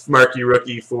Renouf, marquee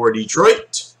rookie for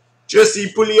Detroit.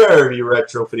 Jesse Pugliarvi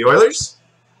retro for the Oilers.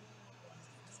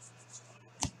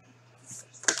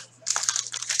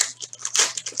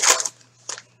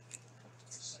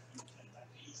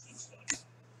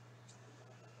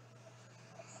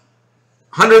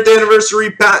 '100th anniversary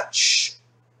patch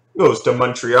goes to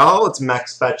Montreal. It's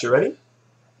Max Pacioretty.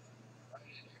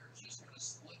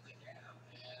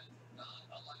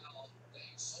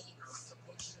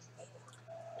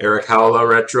 Eric Howla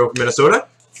retro from Minnesota.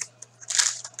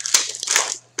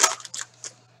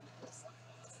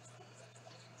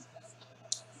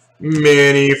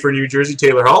 Mini for New Jersey,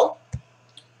 Taylor Hall.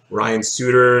 Ryan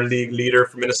Suter, league leader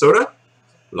for Minnesota.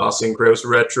 Lawson Crouse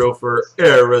retro for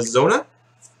Arizona.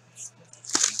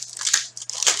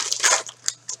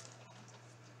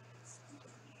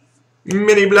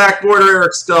 Mini black border,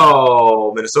 Eric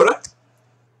Stahl, Minnesota.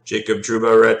 Jacob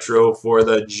Trouba retro for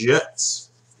the Jets.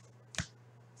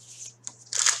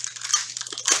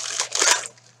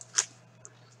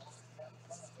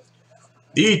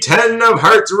 The 10 of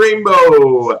Hearts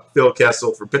Rainbow, Phil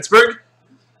Kessel for Pittsburgh.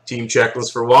 Team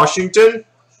checklist for Washington.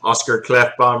 Oscar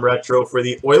Klefbom retro for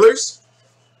the Oilers.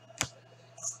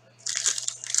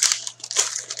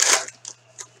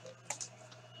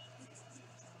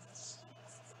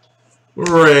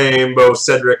 Rainbow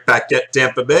Cedric Paquette,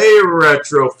 Tampa Bay.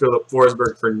 Retro Philip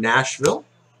Forsberg for Nashville.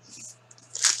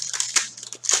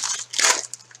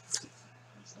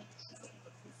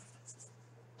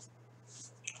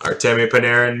 Artemi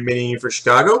Panarin mini for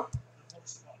Chicago.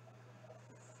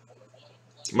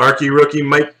 Marquee rookie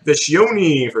Mike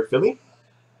Vescioni for Philly.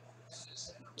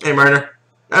 Hey, Marner.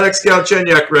 Alex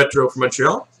Galchenyuk retro for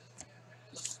Montreal.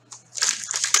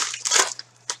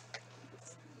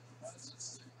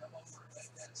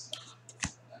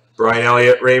 Brian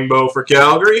Elliott rainbow for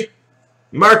Calgary.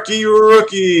 Marquee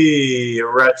rookie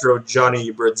retro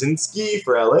Johnny Brodzinski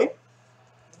for LA.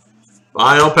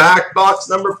 Final pack, box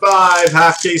number 5,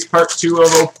 half case part 2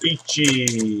 of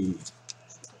O-PEE-CHEE.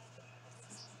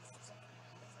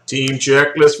 Team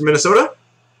checklist for Minnesota.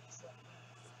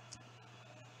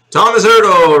 Thomas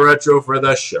Hertl, retro for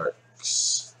the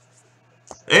Sharks.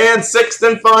 And 6th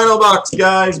and final box,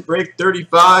 guys. Break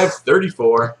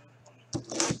 35-34.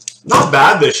 Not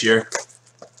bad this year.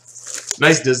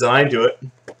 Nice design to it.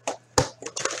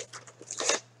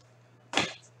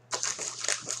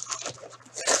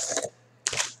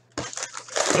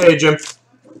 Hey, Jim.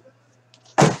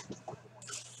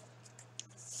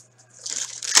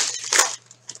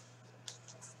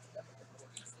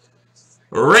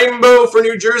 Rainbow for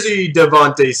New Jersey,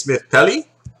 Devontae Smith-Pelly.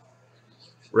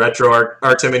 Retro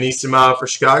Artemis for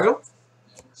Chicago.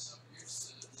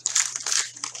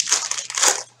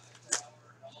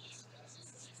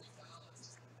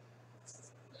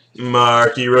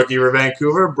 Marquee rookie for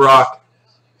Vancouver, Brock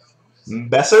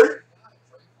Besser.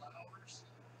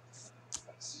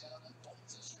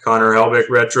 Connor Helbick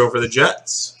retro for the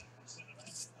Jets.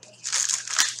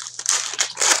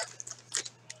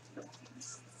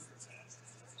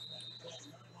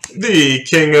 The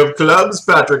King of Clubs,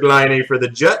 Patrick Laine for the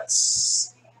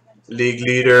Jets. League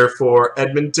leader for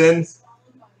Edmonton,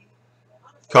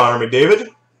 Connor McDavid.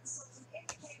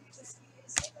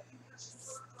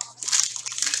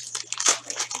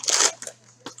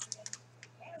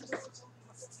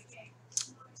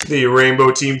 The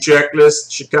Rainbow Team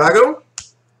Checklist, Chicago.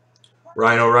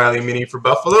 Ryan O'Reilly mini for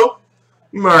Buffalo.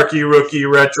 Marquee rookie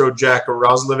retro Jack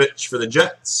Roslovich for the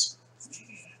Jets.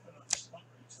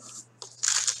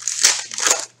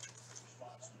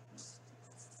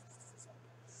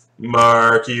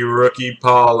 Marquee rookie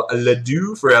Paul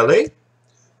Ledoux for LA.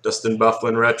 Dustin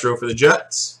Byfuglien retro for the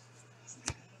Jets.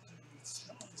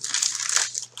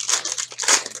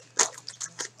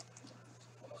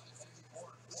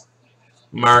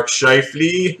 Mark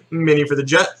Scheifele mini for the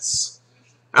Jets.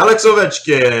 Alex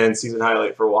Ovechkin season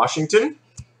highlight for Washington.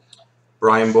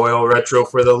 Brian Boyle retro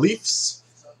for the Leafs.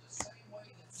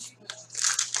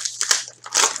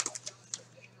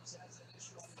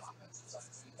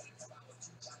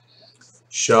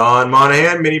 Sean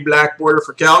Monahan, mini black border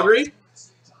for Calgary.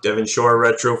 Devin Shore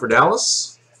retro for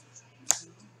Dallas.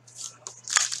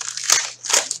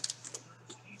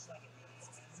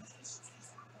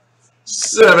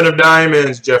 Seven of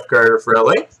Diamonds, Jeff Carter for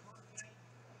LA.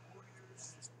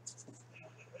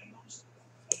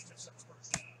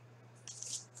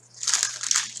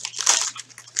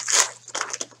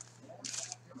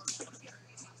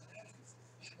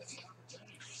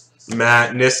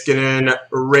 Matt Niskanen,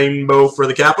 rainbow for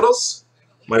the Capitals.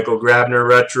 Michael Grabner,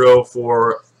 retro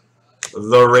for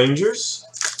the Rangers.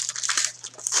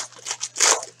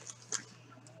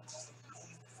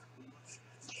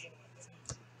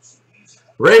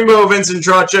 Rainbow Vincent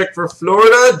Trocheck for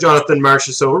Florida. Jonathan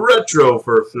Marchessault, retro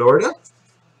for Florida.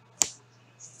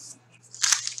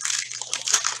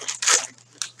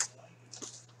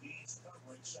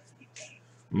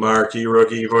 Marquee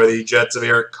rookie for the Jets of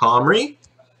Eric Comrie.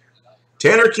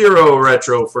 Tanner Kiro,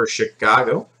 retro for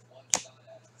Chicago.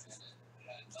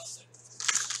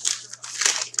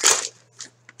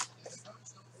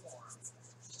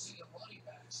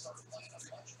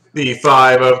 The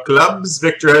 5 of Clubs,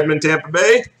 Victor Hedman, Tampa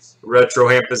Bay. Retro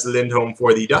Hampus Lindholm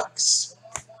for the Ducks.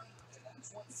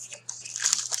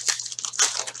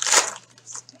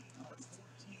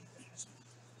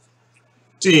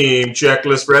 Team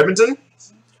checklist for Edmonton.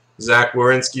 Zach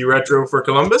Werenski retro for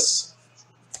Columbus.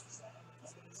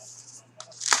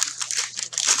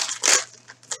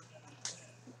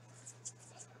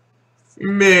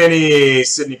 Mini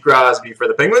Sidney Crosby for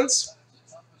the Penguins.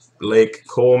 Blake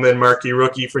Coleman marquee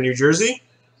rookie for New Jersey.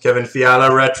 Kevin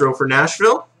Fiala retro for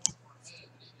Nashville.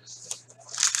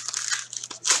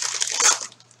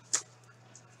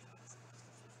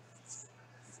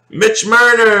 Mitch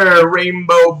Marner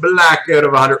rainbow black out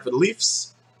of 100 for the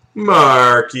Leafs.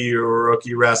 Marquee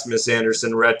rookie Rasmus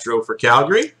Anderson retro for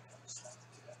Calgary.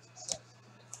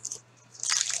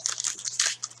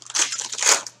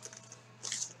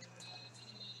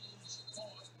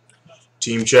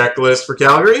 Team checklist for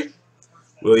Calgary.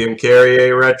 William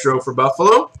Carrier retro for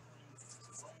Buffalo.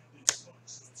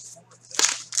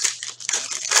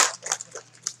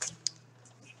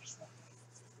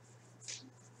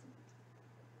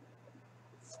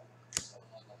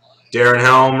 Darren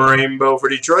Helm rainbow for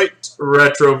Detroit.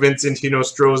 Retro Vincent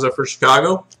Hinostroza for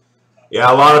Chicago. Yeah,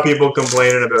 a lot of people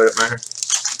complaining about it, man.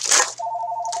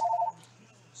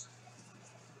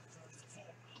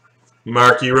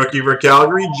 Marquee rookie for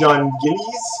Calgary, John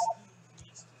Gillies.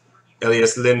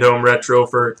 Elias Lindholm retro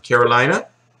for Carolina.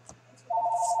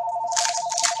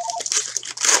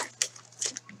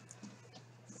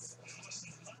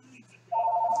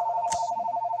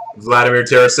 Vladimir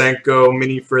Tarasenko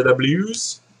mini for the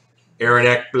Blues. Aaron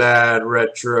Ekblad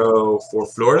retro for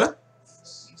Florida.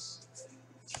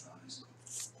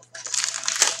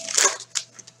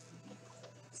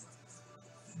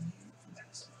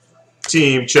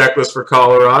 Team checklist for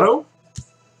Colorado.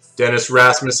 Dennis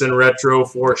Rasmussen retro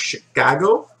for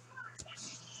Chicago.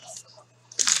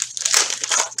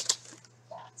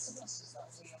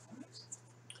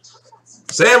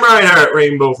 Sam Reinhart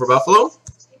rainbow for Buffalo.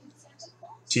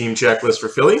 Team checklist for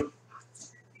Philly.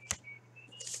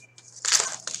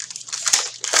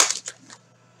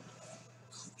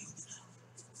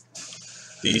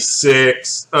 The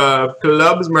 6 of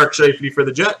clubs, Mark Scheifele for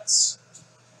the Jets.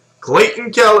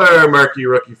 Clayton Keller, marquee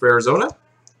rookie for Arizona.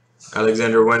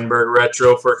 Alexander Wenberg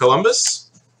retro for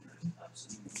Columbus.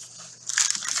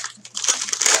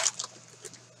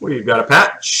 We've got a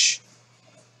patch.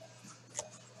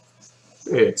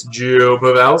 It's Joe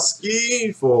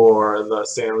Pavelski for the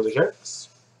San Jose Sharks.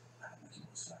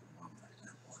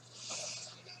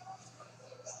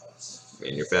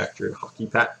 Manufactured hockey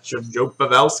patch of Joe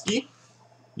Pavelski.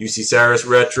 UC Saros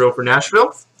retro for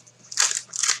Nashville.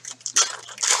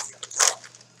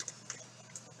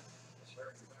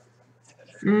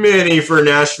 Mini for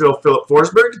Nashville, Philip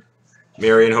Forsberg.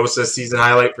 Marian Hossa season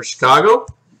highlight for Chicago.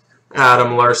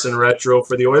 Adam Larson retro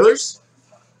for the Oilers.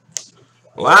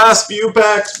 Last few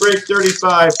packs, break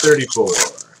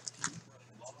 35-34.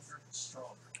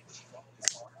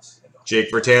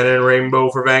 Jake Virtanen rainbow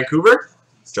for Vancouver.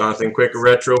 Jonathan Quick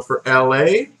retro for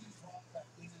LA.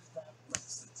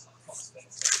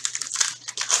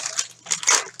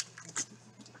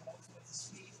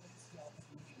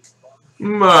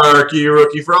 Marquee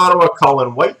rookie for Ottawa,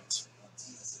 Colin White.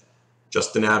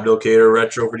 Justin Abdelkader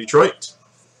retro for Detroit.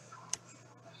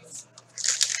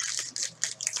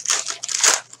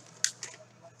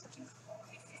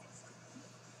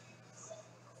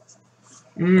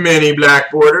 Mini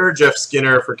black border, Jeff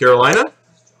Skinner for Carolina.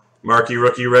 Marquee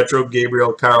rookie retro,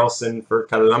 Gabriel Carlson for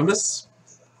Columbus.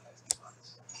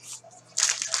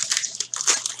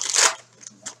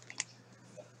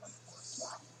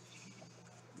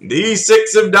 The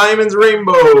 6 of diamonds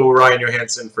rainbow, Ryan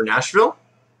Johansson for Nashville.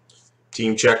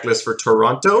 Team checklist for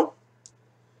Toronto.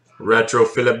 Retro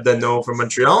Philip Danault for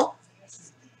Montreal.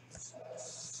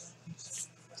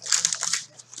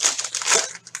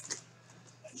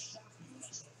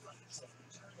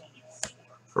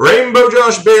 Rainbow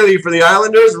Josh Bailey for the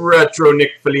Islanders. Retro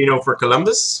Nick Foligno for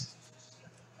Columbus.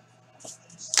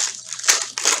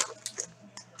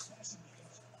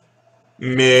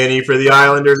 Mini for the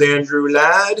Islanders, Andrew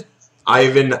Ladd.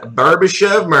 Ivan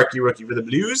Barbashev, marquee rookie for the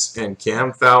Blues. And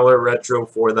Cam Fowler, retro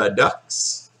for the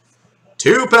Ducks.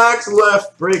 2 packs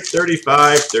left, break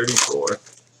 35-34.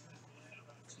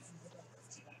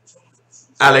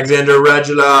 Alexander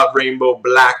Radulov, rainbow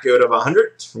black out of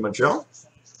 100 for Montreal.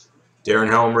 Darren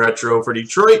Helm, retro for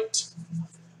Detroit.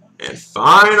 And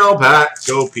final pack,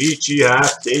 O-PEE-CHEE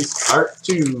half case part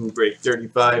 2, break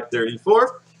 35-34.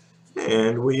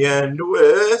 And we end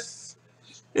with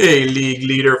a league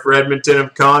leader for Edmonton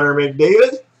of Connor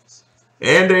McDavid.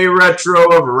 And a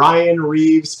retro of Ryan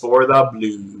Reeves for the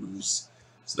Blues.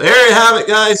 So there you have it,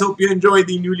 guys. Hope you enjoyed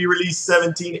the newly released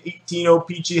 17-18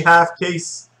 O-PEE-CHEE half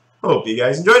case. Hope you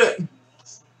guys enjoyed it.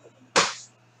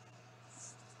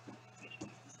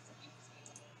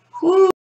 Woo!